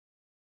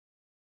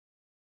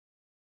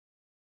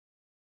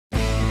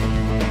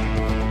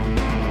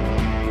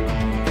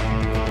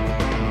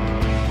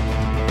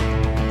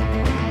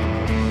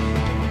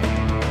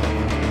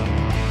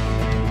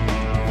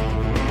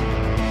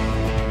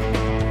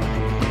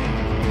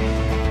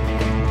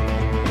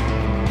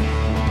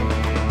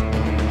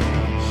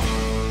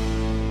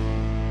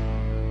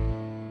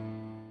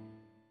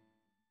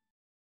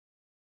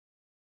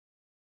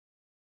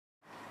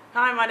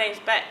Hi, my name's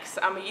Bex.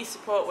 I'm a youth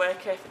support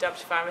worker for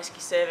Derbyshire Fire and Rescue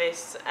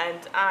Service and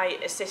I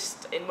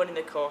assist in running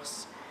the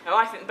course. Now,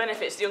 I think the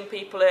benefits to young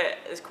people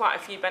there's quite a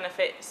few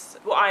benefits.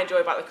 What I enjoy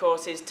about the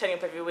course is turning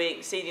up every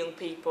week, seeing young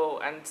people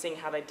and seeing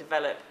how they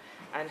develop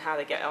and how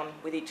they get on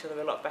with each other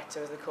a lot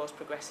better as the course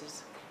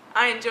progresses.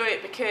 I enjoy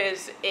it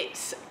because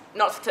it's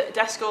not at a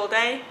desk all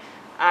day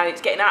and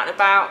it's getting out and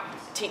about,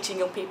 teaching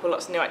young people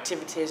lots of new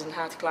activities and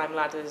how to climb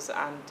ladders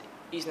and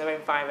using their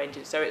own fire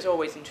engines, so it's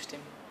always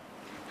interesting.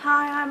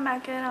 Hi, I'm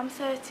Megan, I'm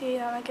 13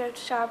 and I go to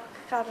Sharp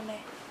Academy.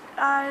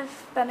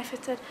 I've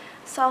benefited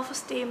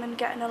self-esteem and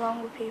getting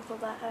along with people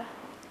better.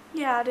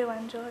 Yeah, I do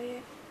enjoy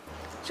it.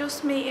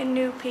 Just meeting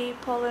new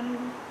people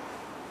and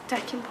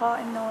taking part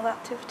in all the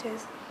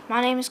activities.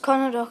 My name is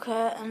Conor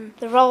Ducker and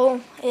the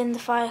role in the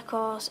fire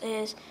course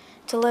is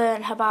to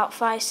learn about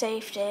fire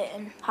safety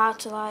and how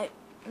to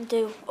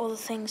do other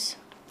things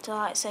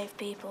to save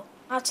people.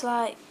 How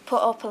to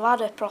put up a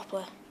ladder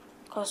properly,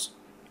 because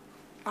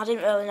I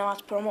didn't really know how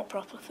to put them up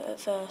properly at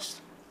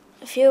first.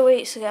 A few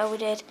weeks ago we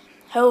did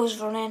hose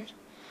running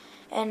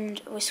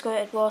and we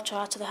squirted water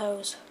out of the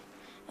hose,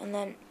 and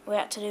then we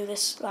had to do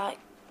this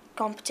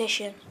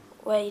competition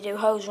where you do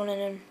hose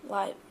running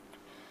and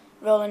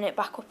rolling it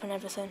back up and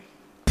everything.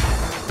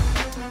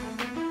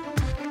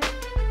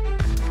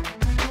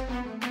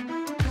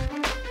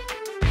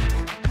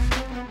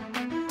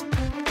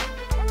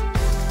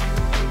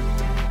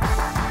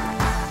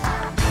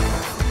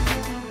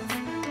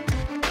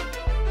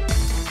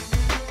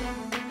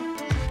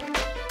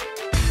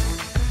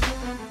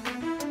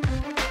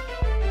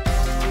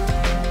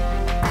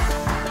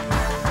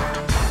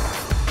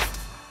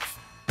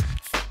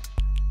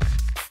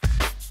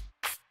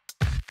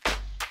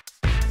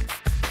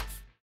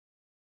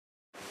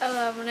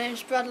 Hello, my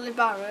name's Bradley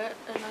Barrett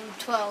and I'm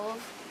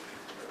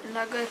 12 and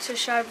I go to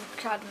Sharp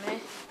Academy.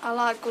 I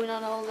like going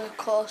on all the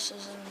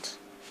courses and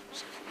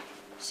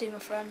see my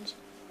friends.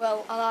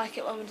 Well, I like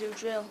it when we do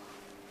drill.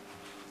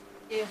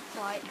 You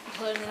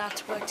learning how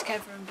to work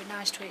together and be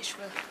nice to each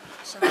other.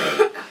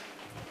 So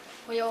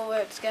we all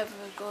work together,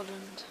 we're good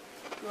and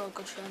we're all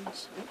good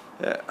friends.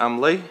 Yeah, I'm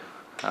Lee.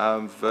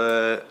 I'm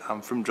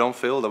from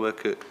Dronfield. I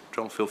work at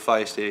Dronfield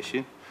Fire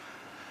Station.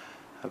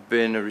 I've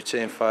been a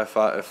retained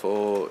firefighter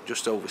for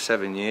just over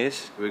 7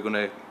 years. We're going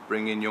to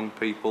bring in young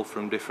people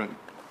from different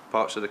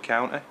parts of the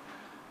county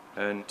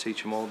and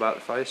teach them all about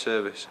the fire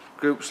service.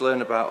 Groups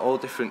learn about all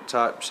different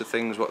types of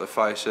things what the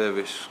fire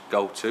service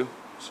go to.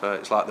 So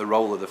it's like the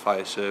role of the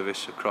fire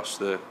service across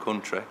the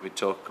country. We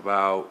talk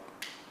about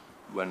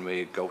when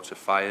we go to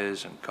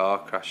fires and car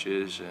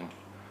crashes and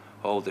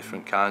all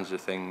different kinds of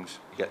things.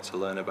 You get to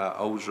learn about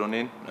hose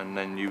running and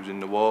then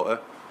using the water.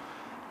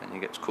 And you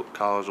get to cut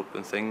cars up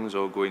and things,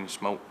 or go in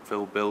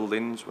smoke-filled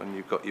buildings when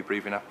you've got your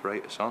breathing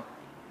apparatus on.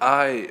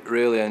 I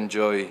really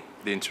enjoy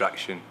the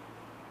interaction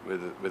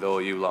with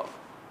all you lot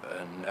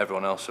and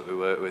everyone else that we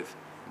work with,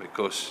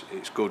 because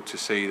it's good to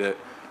see that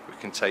we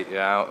can take you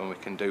out and we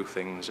can do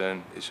things,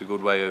 and it's a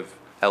good way of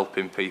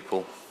helping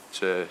people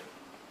to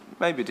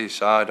maybe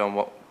decide on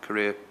what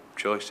career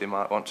choice they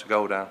might want to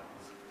go down.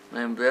 My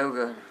name's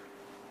Roger.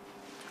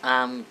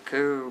 I'm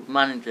crew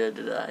manager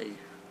today,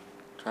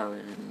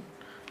 trying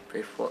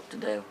brief what to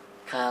do.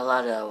 Carry a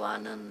ladder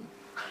one and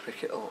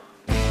pick it up.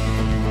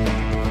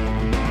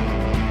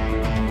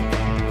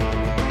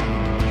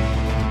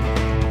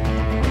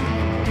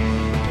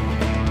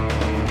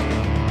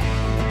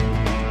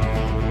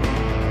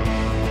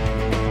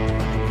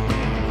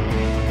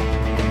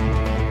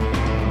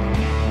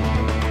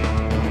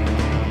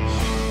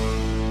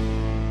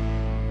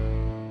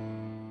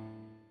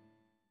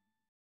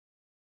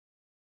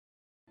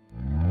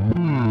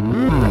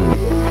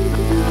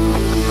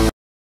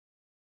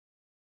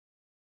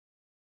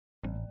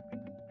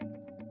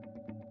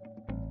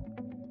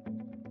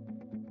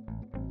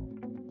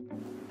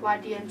 Why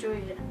do you enjoy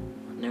it?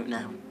 I don't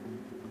know.